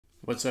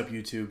What's up,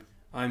 YouTube?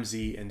 I'm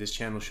Z, and this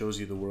channel shows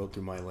you the world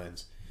through my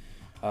lens.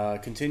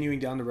 Continuing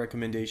down the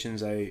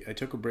recommendations, I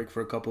took a break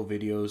for a couple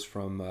videos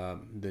from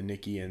the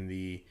Nicki and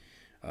the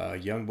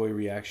Young Boy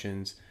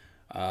reactions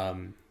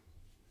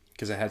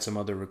because I had some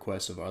other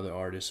requests of other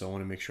artists, so I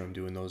want to make sure I'm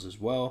doing those as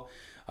well.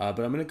 But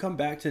I'm going to come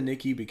back to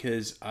Nicki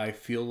because I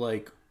feel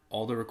like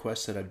all the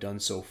requests that I've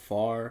done so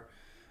far,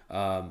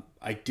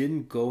 I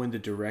didn't go in the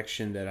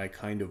direction that I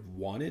kind of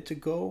wanted to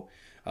go.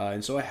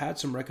 And so I had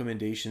some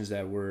recommendations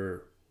that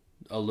were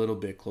a little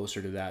bit closer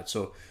to that.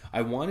 So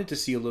I wanted to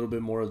see a little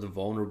bit more of the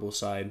vulnerable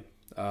side,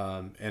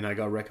 and I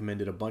got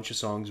recommended a bunch of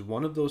songs.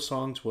 One of those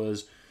songs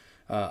was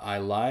I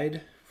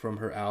Lied from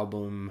her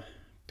album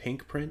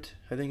Pink Print,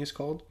 I think it's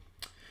called.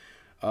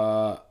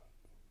 Never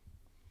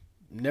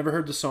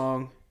heard the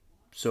song,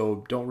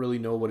 so don't really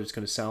know what it's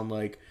going to sound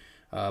like.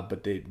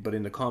 But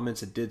in the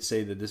comments it did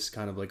say that this is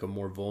kind of like a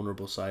more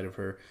vulnerable side of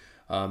her.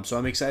 So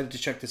I'm excited to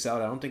check this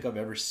out. I don't think I've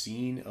ever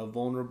seen a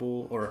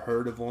vulnerable or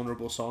heard a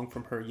vulnerable song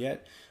from her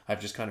yet.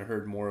 I've just kind of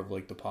heard more of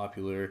like the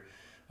popular,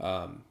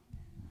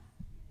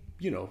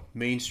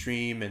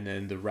 mainstream, and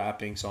then the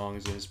rapping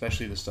songs, and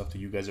especially the stuff that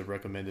you guys have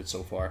recommended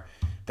so far.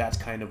 That's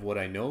kind of what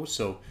I know.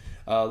 So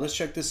let's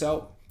check this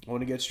out. I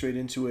want to get straight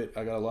into it.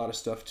 I got a lot of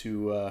stuff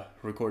to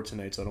record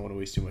tonight, so I don't want to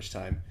waste too much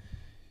time.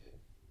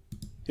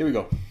 Here we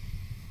go.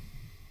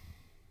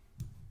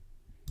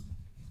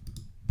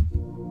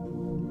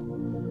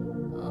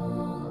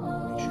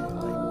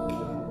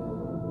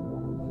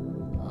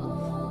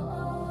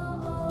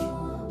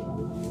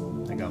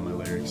 I got my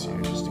lyrics here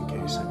just in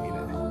case I need it.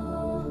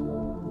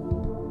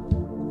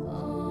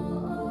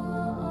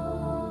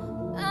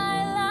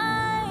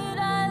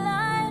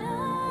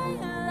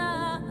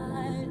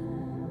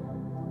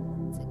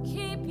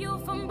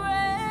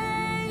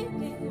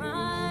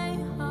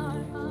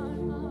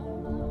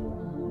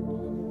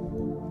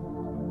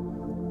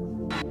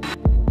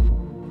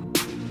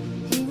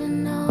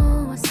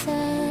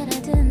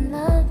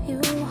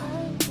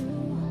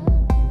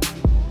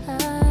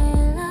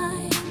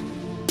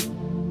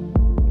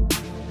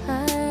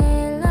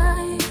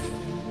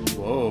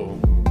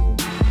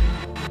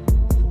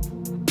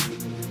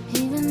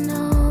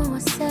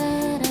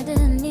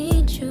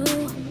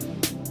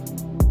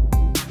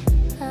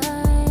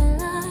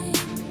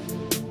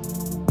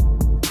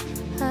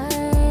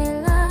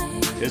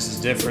 This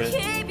is different.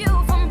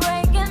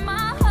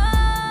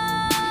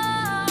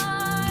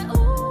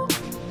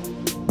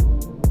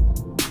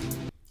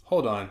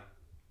 Hold on.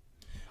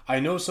 I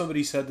know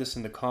somebody said this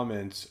in the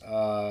comments.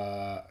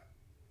 I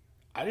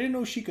didn't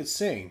know she could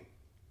sing.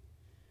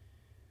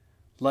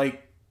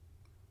 Like,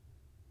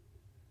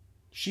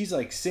 she's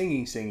like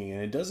singing,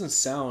 and it doesn't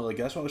sound like,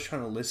 that's why I was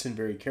trying to listen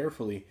very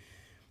carefully.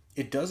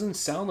 It doesn't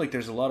sound like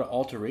there's a lot of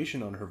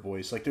alteration on her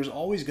voice. Like, there's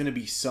always going to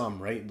be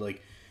some, right?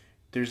 Like,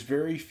 there's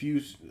very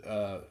few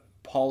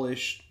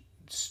polished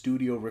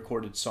studio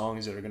recorded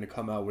songs that are going to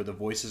come out where the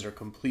voices are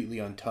completely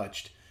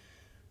untouched.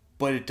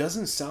 But it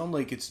doesn't sound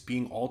like it's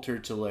being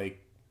altered to like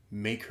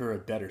make her a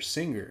better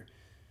singer.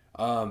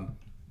 Wow,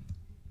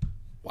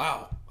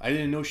 I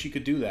didn't know she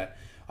could do that.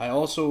 I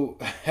also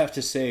have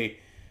to say,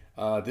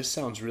 this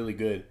sounds really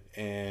good.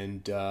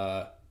 And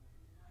I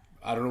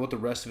don't know what the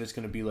rest of it's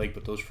going to be like,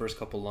 but those first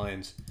couple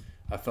lines,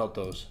 I felt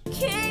those.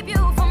 Keep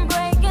you from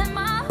breaking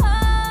my heart.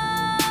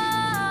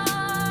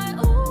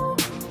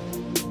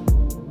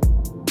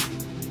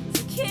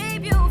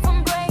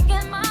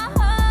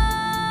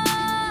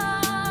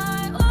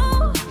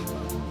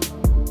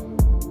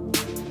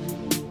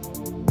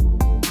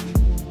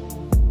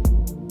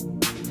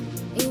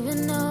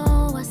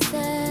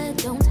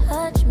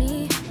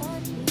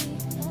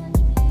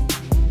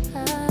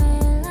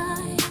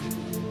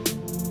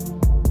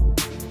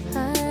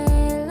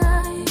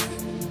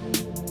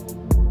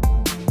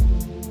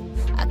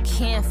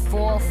 Can't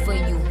fall for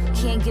you,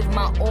 can't give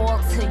my all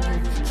to you,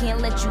 can't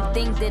let you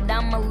think that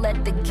I'ma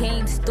let the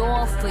game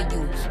stall for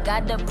you.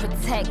 Gotta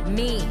protect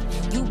me,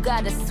 you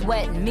gotta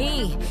sweat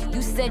me.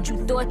 You said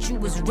you thought you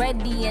was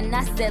ready and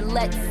I said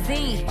let's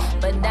see,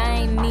 but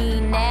I ain't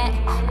mean that.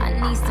 I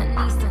need some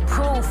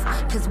proof,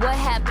 cause what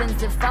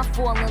happens if I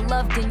fall in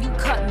love then you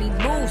cut me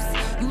loose?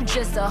 You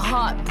just a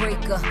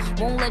heartbreaker,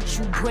 won't let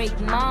you break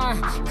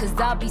mine, cause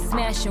I'll be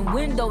smashing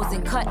windows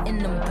and cutting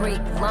them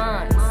brake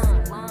lines.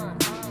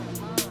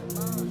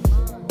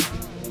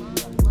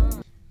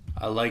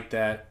 I like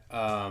that.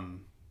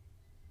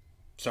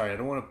 Sorry, I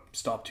don't want to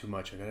stop too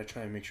much. I gotta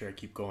try and make sure I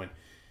keep going.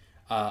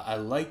 I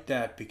like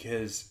that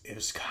because it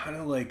was kind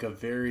of like a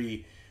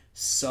very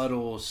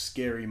subtle,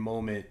 scary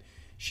moment.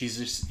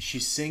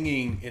 She's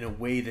singing in a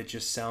way that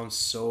just sounds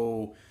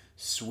so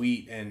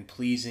sweet and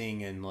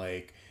pleasing, and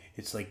like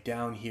it's like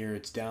down here,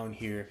 it's down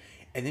here,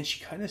 and then she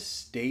kind of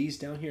stays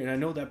down here. And I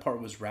know that part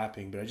was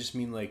rapping, but I just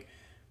mean like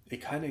it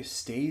kind of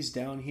stays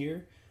down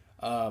here.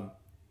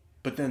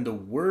 But then the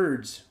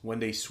words, when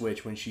they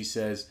switch, when she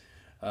says,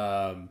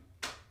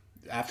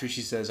 after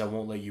she says, I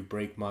won't let you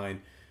break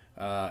mine,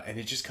 and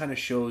it just kind of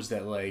shows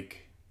that,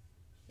 like,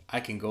 I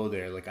can go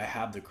there. Like, I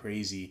have the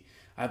crazy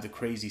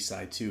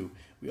side too.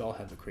 We all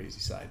have the crazy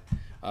side.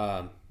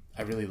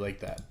 I really like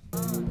that.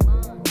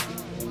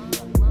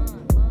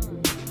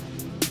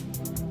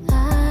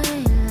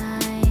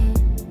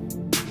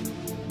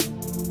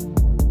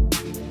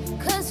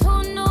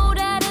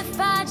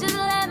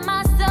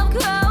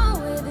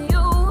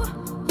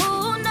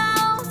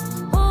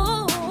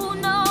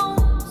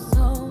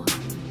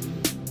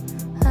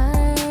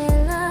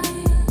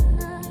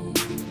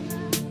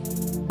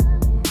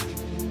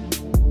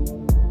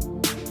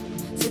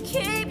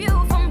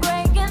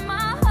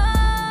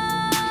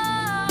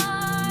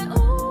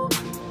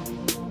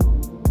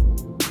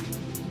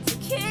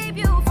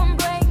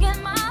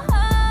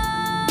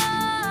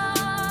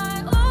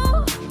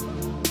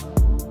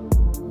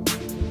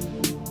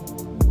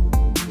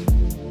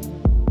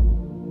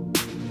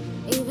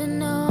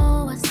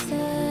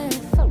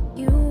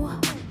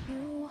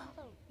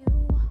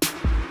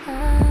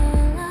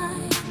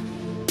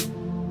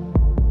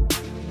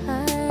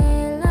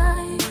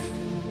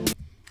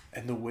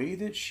 And the way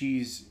that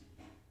she's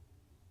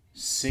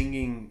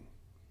singing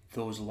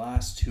those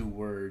last two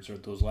words, or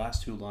those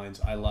last two lines,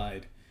 I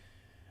lied,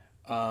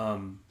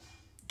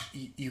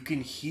 you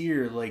can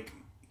hear, like,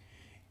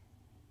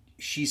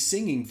 she's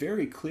singing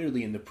very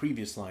clearly in the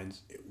previous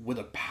lines with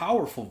a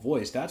powerful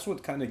voice. That's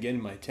what kind of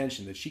getting my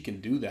attention, that she can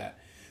do that.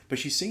 But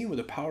she's singing with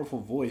a powerful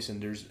voice,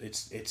 and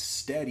it's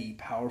steady,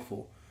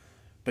 powerful.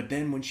 But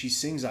then when she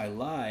sings I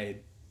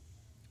lied,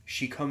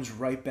 she comes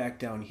right back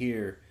down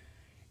here,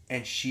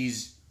 and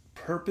she's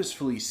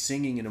purposefully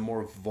singing in a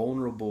more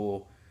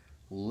vulnerable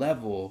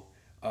level.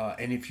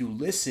 And if you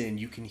listen,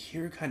 you can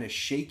hear kind of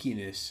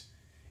shakiness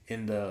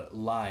in the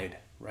lied,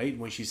 right?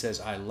 When she says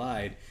I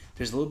lied,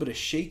 there's a little bit of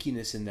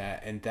shakiness in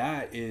that, and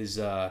that is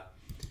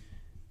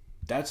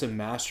that's a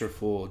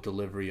masterful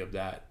delivery of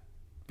that.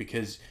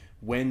 Because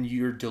when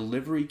your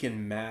delivery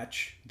can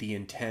match the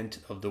intent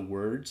of the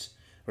words,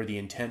 or the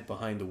intent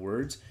behind the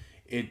words,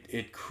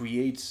 it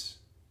creates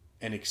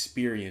an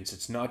experience.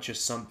 It's not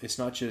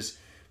just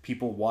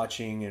people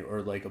watching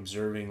or like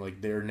observing,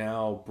 like they're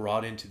now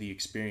brought into the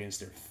experience.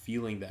 They're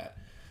feeling that.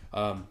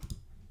 I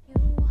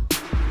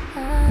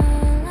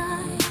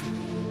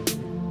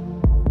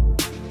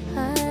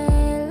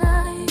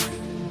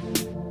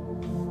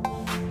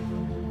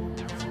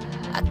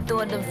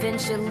thought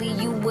eventually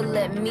you would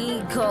let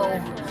me go.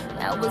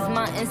 That was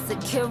my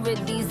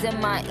insecurities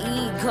and my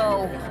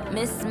ego.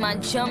 Missed my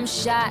jump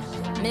shot,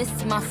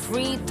 missed my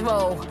free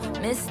throw,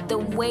 missed the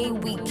way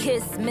we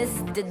kissed,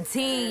 missed the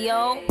D,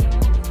 yo.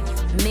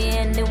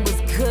 Man, it was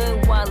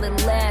good while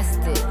it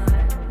lasted.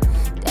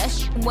 That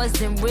shit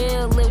wasn't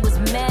real, it was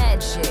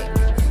magic.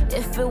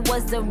 If it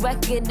was a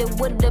record, it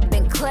would have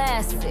been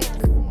classic.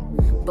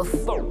 But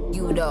fuck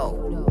you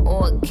though,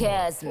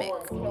 orgasmic.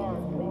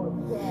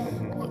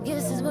 I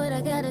guess it's what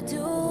I gotta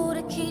do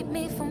to keep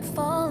me from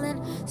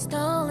falling,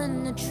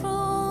 stalling the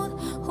truth.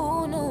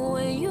 Who knew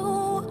what you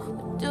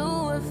would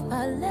do if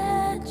I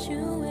let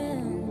you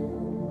in?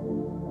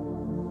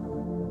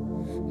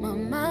 My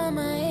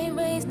mama ain't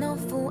raised no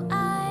fool.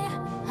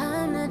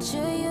 I'm not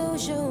your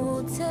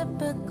usual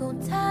typical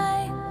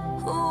type.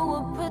 Who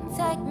would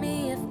protect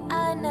me if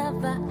I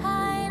never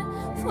hide?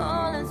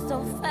 Falling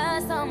so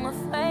fast, I'm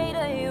afraid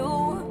of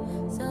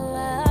you. So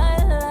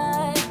I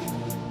lie.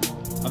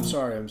 I'm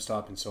sorry I'm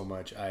stopping so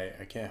much.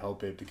 I can't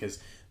help it, because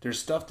there's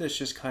stuff that's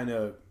just kind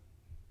of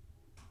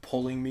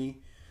pulling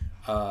me,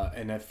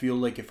 and I feel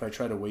like if I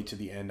try to wait to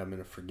the end, I'm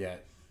going to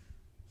forget.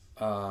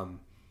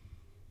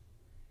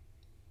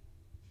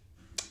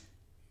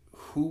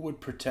 Who would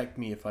protect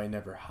me if I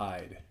never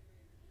hide?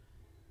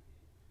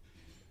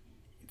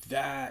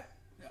 That,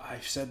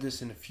 I've said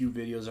this in a few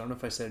videos. I don't know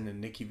if I said it in a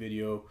Nicki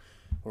video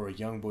or a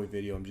Youngboy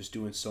video. I'm just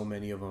doing so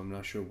many of them. I'm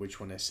not sure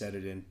which one I said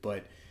it in.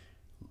 But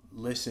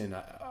listen,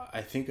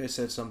 I think I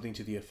said something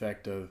to the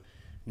effect of,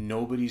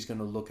 nobody's going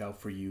to look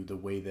out for you the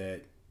way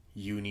that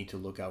you need to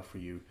look out for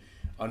you.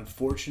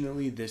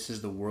 Unfortunately, this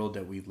is the world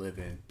that we live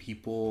in.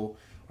 People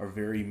are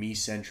very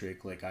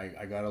me-centric. Like,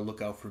 I got to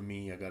look out for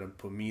me. I got to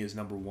put me as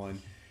number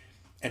one.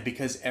 And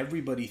because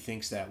everybody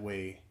thinks that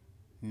way,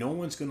 no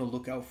one's going to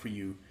look out for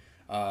you.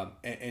 And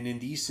in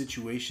these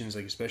situations,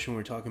 like especially when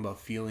we're talking about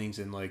feelings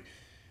and like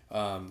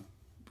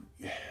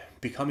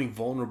becoming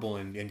vulnerable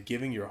and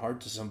giving your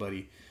heart to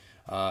somebody,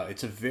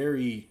 it's a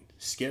very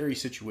scary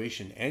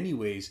situation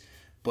anyways.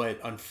 But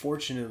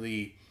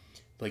unfortunately,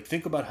 like,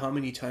 think about how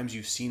many times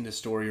you've seen the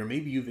story, or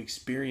maybe you've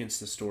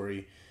experienced the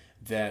story,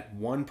 that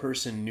one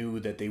person knew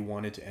that they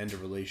wanted to end a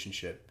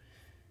relationship.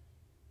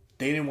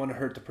 They didn't want to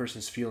hurt the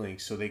person's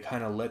feelings, so they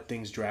kind of let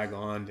things drag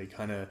on. They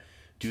kind of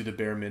do the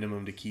bare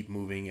minimum to keep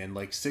moving, and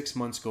like 6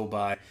 months go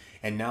by,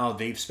 and now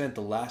they've spent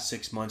the last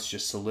 6 months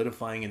just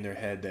solidifying in their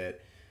head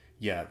that,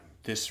 yeah,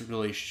 this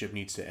relationship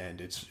needs to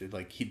end. It's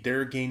like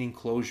they're gaining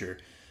closure,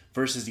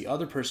 versus the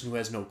other person who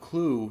has no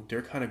clue.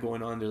 They're kind of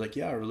going on, they're like,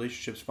 yeah, our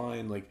relationship's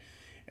fine, like,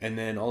 and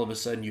then all of a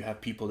sudden you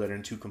have people that are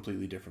in two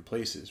completely different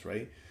places,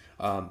 right?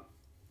 And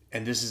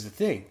this is the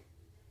thing.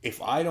 If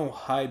I don't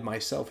hide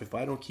myself, if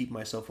I don't keep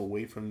myself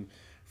away from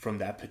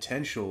that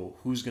potential,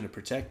 who's going to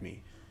protect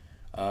me?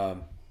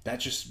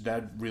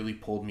 That really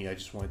pulled me. I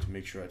just wanted to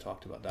make sure I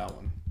talked about that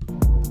one.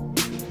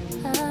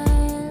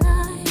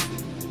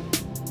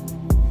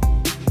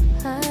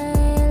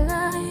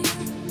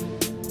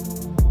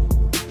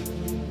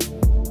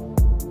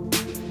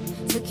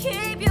 To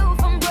keep you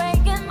from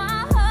breaking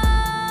my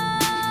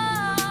heart.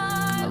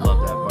 I love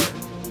that part.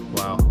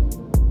 Wow.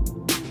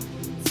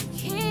 To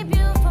keep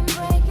you from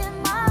breaking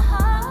my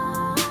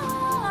heart.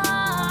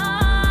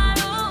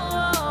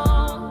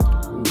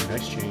 Ooh,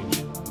 nice change.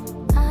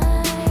 I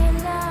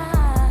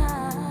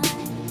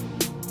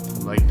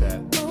like that.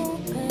 Oh,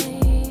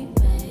 baby.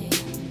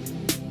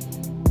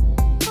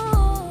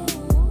 Oh.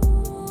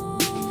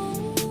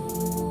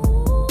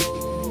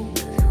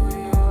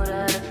 You know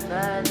that it's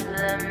bad to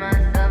let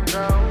myself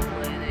go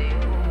with you.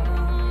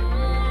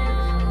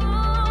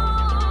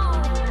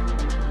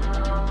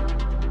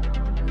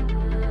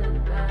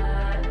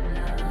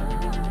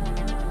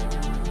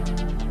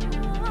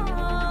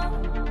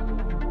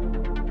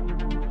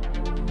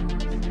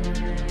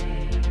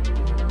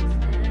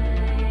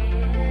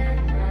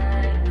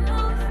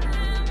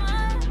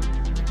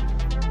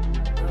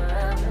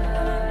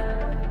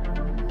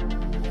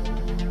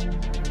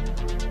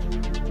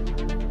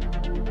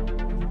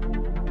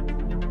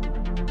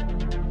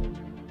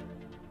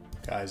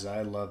 Guys,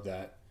 I love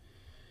that.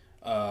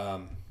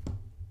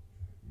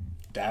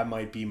 That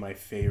might be my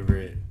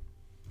favorite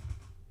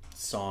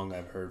song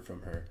I've heard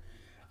from her.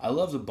 I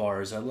love the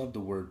bars, I love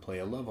the wordplay,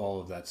 I love all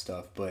of that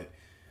stuff, but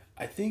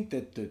I think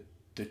that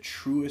the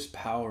truest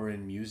power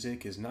in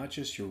music is not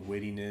just your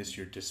wittiness,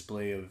 your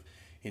display of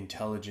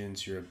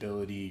intelligence, your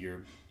ability,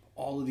 your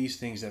all of these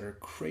things that are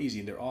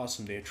crazy, they're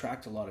awesome, they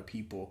attract a lot of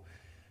people.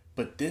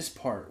 But this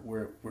part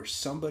where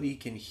somebody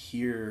can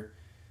hear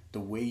the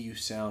way you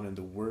sound and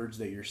the words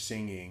that you're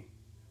singing,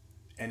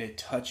 and it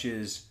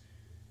touches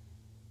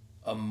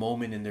a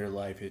moment in their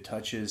life, it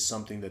touches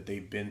something that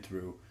they've been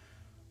through,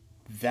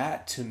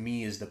 that to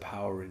me is the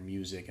power in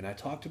music. And I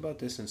talked about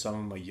this in some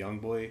of my Young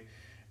Boy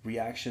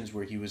reactions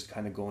where he was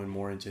kind of going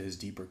more into his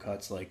deeper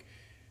cuts. Like,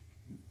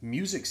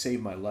 music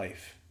saved my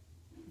life.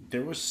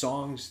 There were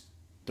songs,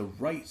 the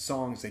right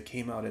songs that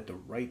came out at the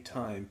right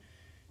time,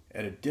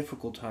 at a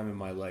difficult time in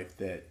my life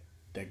that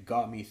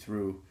got me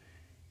through.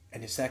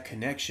 And it's that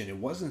connection. It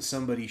wasn't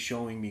somebody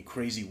showing me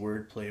crazy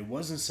wordplay. It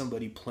wasn't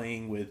somebody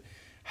playing with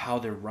how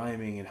they're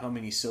rhyming and how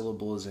many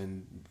syllables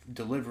and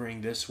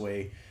delivering this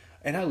way.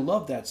 And I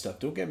love that stuff.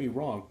 Don't get me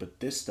wrong, but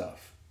this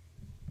stuff,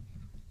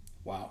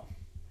 wow.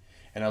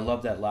 And I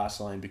love that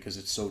last line because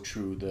it's so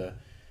true. The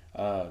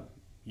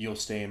you'll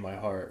stay in my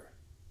heart.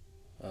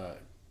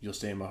 You'll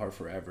stay in my heart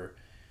forever.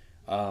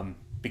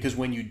 Because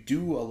when you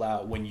do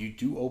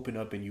open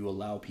up and you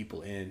allow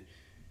people in,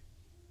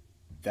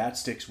 that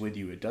sticks with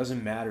you. It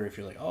doesn't matter if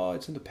you're like, oh,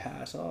 it's in the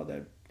past. Oh,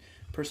 that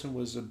person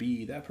was a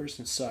B. That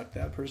person sucked.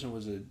 That person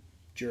was a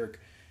jerk.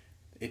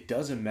 It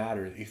doesn't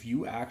matter. If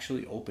you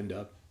actually opened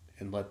up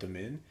and let them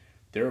in,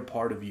 they're a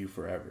part of you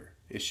forever.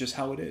 It's just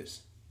how it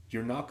is.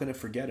 You're not going to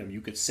forget them.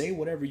 You could say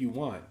whatever you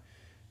want,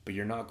 but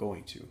you're not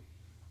going to.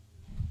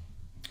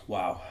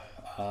 Wow.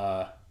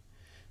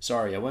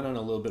 Sorry, I went on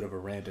a little bit of a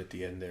rant at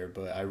the end there,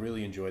 but I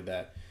really enjoyed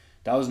that.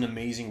 That was an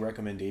amazing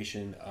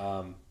recommendation.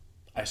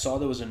 I saw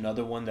there was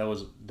another one that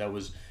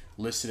was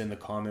listed in the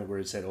comment where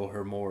it said, oh,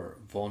 her more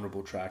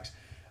vulnerable tracks.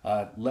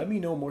 Let me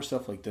know more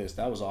stuff like this.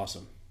 That was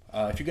awesome.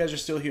 If you guys are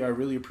still here, I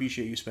really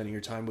appreciate you spending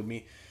your time with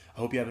me. I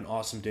hope you have an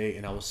awesome day,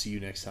 and I will see you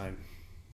next time.